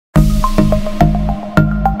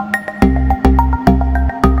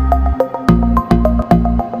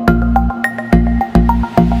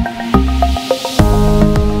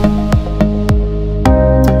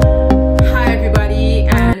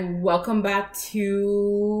back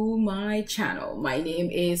to my channel. My name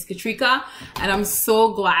is Katrika and I'm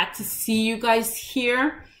so glad to see you guys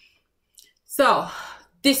here. So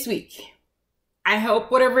this week, I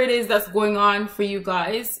hope whatever it is that's going on for you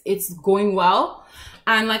guys, it's going well.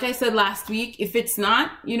 And like I said last week, if it's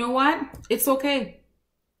not, you know what? It's okay.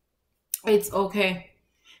 It's okay.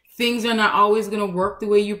 Things are not always going to work the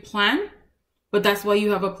way you plan, but that's why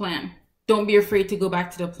you have a plan. Don't be afraid to go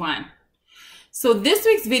back to the plan. So this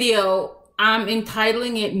week's video, I'm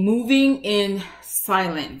entitling it Moving in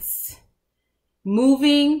Silence.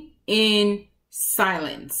 Moving in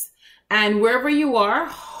Silence. And wherever you are,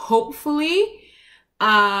 hopefully,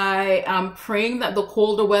 I am praying that the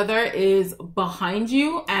colder weather is behind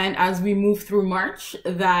you. And as we move through March,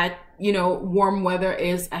 that, you know, warm weather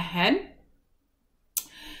is ahead.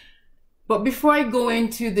 But before I go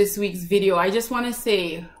into this week's video, I just want to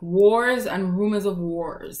say wars and rumors of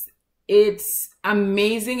wars. It's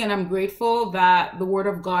amazing and I'm grateful that the Word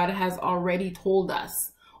of God has already told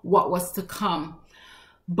us what was to come.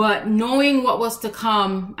 But knowing what was to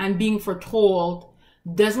come and being foretold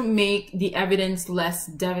doesn't make the evidence less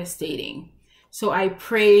devastating. So I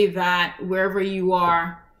pray that wherever you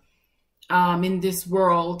are in this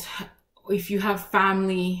world, if you have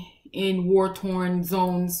family in war-torn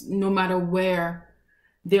zones, no matter where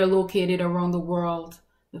they're located around the world,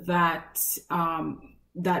 that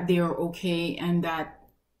that they are okay and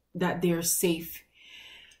that they're safe.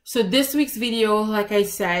 So this week's video, like I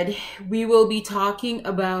said, we will be talking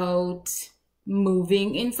about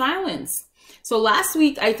moving in silence. So last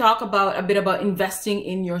week I talked a bit about investing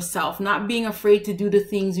in yourself, not being afraid to do the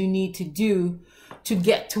things you need to do to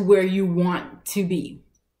get to where you want to be.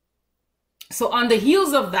 So on the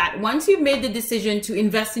heels of that, once you've made the decision to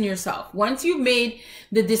invest in yourself, once you've made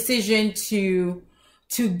the decision to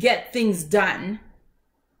get things done,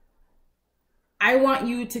 I want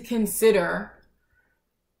you to consider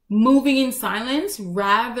moving in silence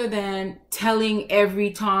rather than telling every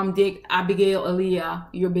Tom, Dick, Abigail, Aaliyah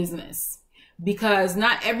your business. Because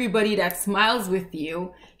not everybody that smiles with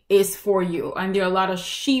you is for you. And there are a lot of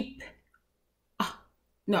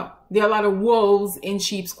there are a lot of wolves in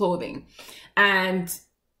sheep's clothing. And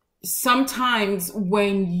sometimes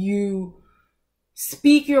when you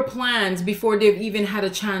speak your plans before they've even had a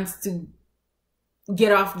chance to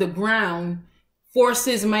get off the ground,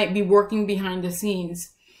 forces might be working behind the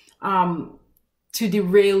scenes to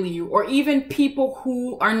derail you, or even people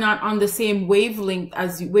who are not on the same wavelength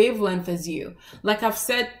as you. Like I've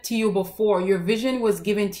said to you before, your vision was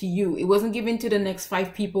given to you. It wasn't given to the next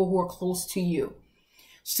 5 people who are close to you.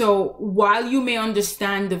 So while you may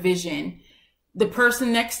understand the vision, the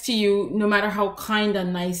person next to you, no matter how kind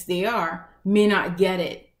and nice they are, may not get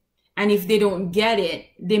it. And if they don't get it,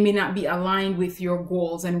 they may not be aligned with your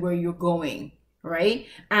goals and where you're going, right?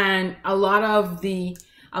 And a lot of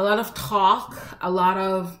talk, a lot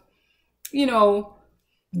of, you know,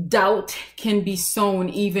 doubt can be sown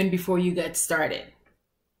even before you get started.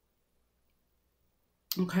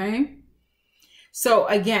 Okay? So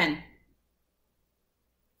again,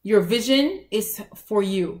 your vision is for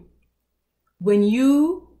you. When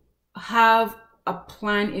you have a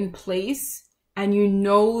plan in place and you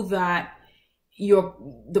know that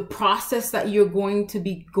the process that you're going to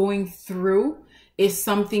be going through is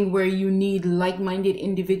something where you need like-minded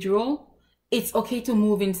individual, it's okay to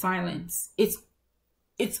move in silence. It's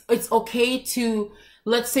okay to,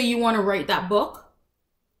 let's say you want to write that book,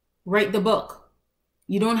 write the book.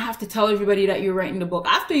 You don't have to tell everybody that you're writing the book.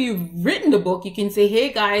 After you've written the book, you can say,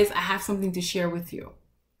 hey guys, I have something to share with you.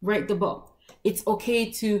 Write the book. It's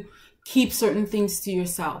okay to keep certain things to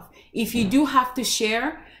yourself. If you do have to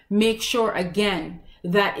share, make sure again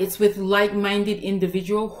that it's with like-minded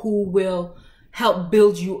individual who will help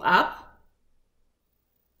build you up.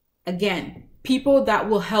 Again, people that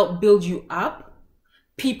will help build you up,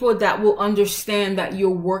 people that will understand that you're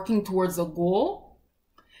working towards a goal,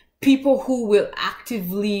 people who will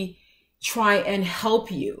actively try and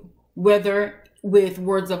help you, whether with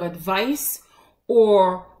words of advice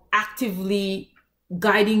or actively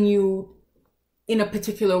guiding you in a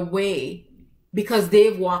particular way because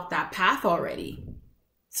they've walked that path already.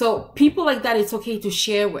 So people like that, it's okay to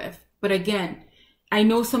share with. But again, I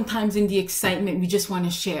know sometimes in the excitement, we just want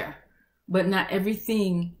to share, but not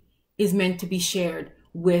everything is meant to be shared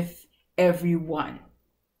with everyone.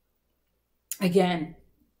 Again,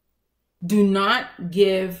 do not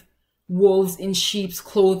give wolves in sheep's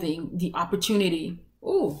clothing the opportunity.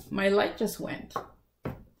 Oh, my light just went.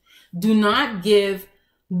 Do not give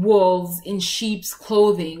wolves in sheep's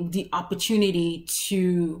clothing the opportunity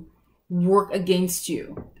to work against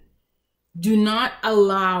you. Do not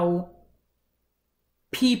allow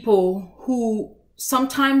people who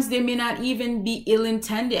sometimes they may not even be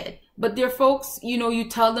ill-intended, but they're folks, you know, you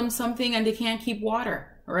tell them something and they can't keep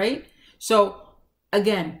water, right? So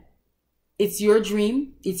again, it's your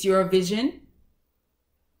dream, it's your vision.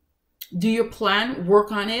 Do your plan,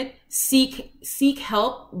 work on it, seek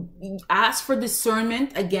help, ask for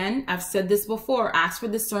discernment. Again, I've said this before, ask for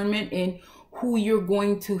discernment in who you're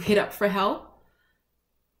going to hit up for help,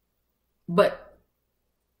 but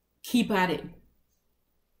keep at it.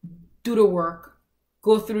 Do the work,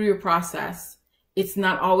 go through your process. It's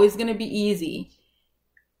not always going to be easy,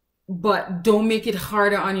 but don't make it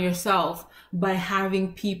harder on yourself by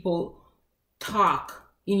having people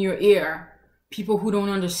talk in your ear. People who don't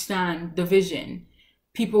understand the vision,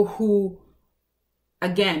 people who,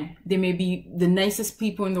 again, they may be the nicest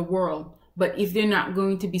people in the world, but if they're not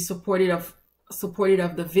going to be supportive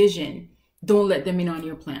of the vision, don't let them in on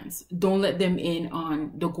your plans. Don't let them in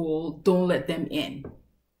on the goal. Don't let them in.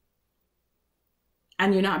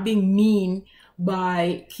 And you're not being mean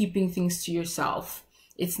by keeping things to yourself.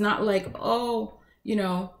 It's not like, oh, you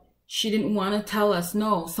know, she didn't want to tell us.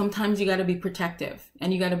 No, sometimes you got to be protective,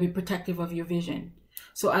 and you got to be protective of your vision.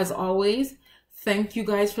 So as always, thank you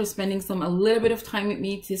guys for spending a little bit of time with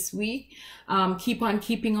me this week. Keep on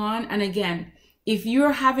keeping on. And again, if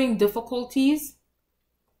you're having difficulties,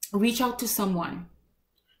 reach out to someone.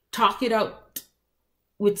 Talk it out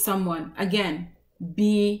with someone. Again,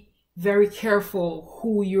 be very careful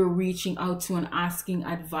who you're reaching out to and asking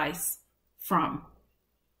advice from.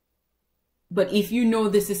 But if you know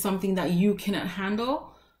this is something that you cannot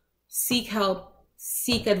handle, seek help,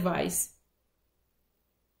 seek advice.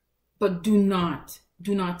 But do not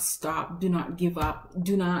stop, do not give up,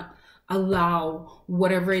 do not allow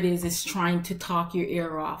whatever it is trying to talk your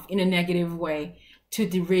ear off in a negative way to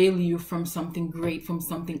derail you from something great, from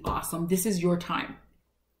something awesome. This is your time.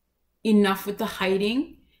 Enough with the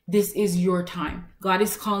hiding. This is your time. God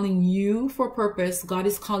is calling you for purpose. God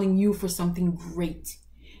is calling you for something great.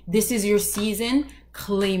 This is your season.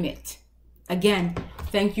 Claim it. Again,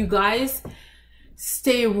 thank you guys.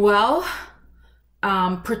 Stay well.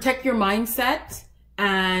 Protect your mindset.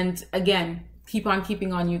 And again, keep on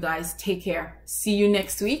keeping on, you guys. Take care. See you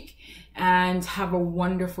next week and have a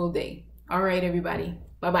wonderful day. All right, everybody.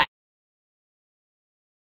 Bye-bye.